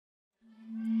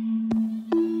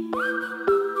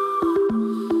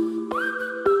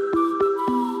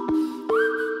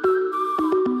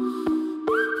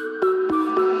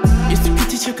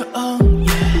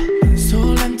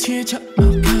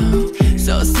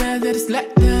is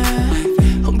like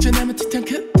that 홍준하면 티탄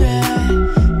그대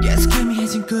Yes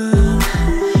기미해진 꿈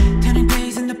Turning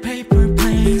days in the paper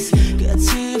planes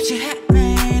끝이 없이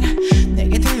헤맨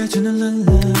내게 들려주는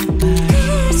lullaby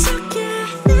그 속에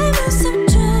내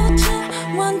모습조차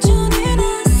완전히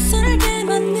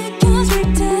낯설게만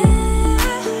느껴질 때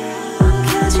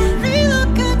가진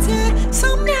위로 끝에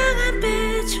선명한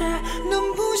빛에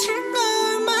눈부신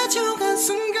널 마주한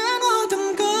순간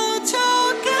모든 것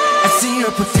저가 I see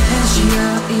your potential,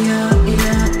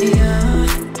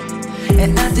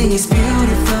 and nothing is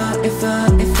beautiful,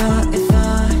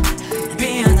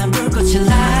 피어난 불꽃이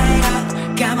light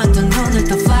up, 감았던 눈을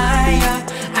또 fly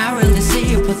up. I really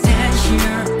see your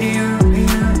potential,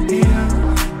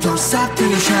 don't stop till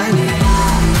you shine it.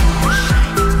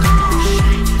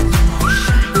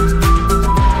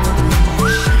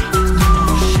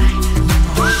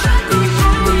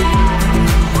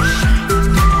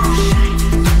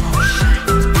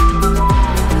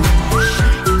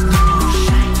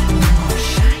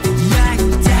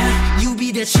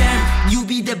 You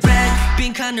be the brand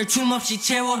빈칸을 춤없이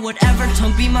채워 whatever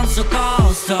텅 빈 맘속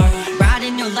all star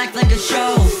riding your life like a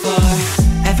chauffeur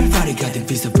Everybody got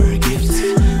invisible gifts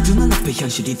두 눈앞에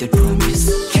현실이 될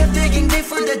promise Keep digging deep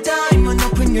for the diamond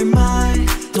open your mind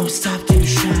Don't stop till you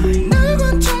shine 날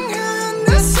관통한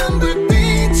낯선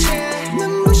불빛에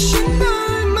눈부신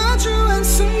널 마주한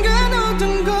순간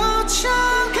얻은 것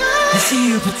저가 I see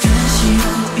your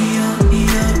potential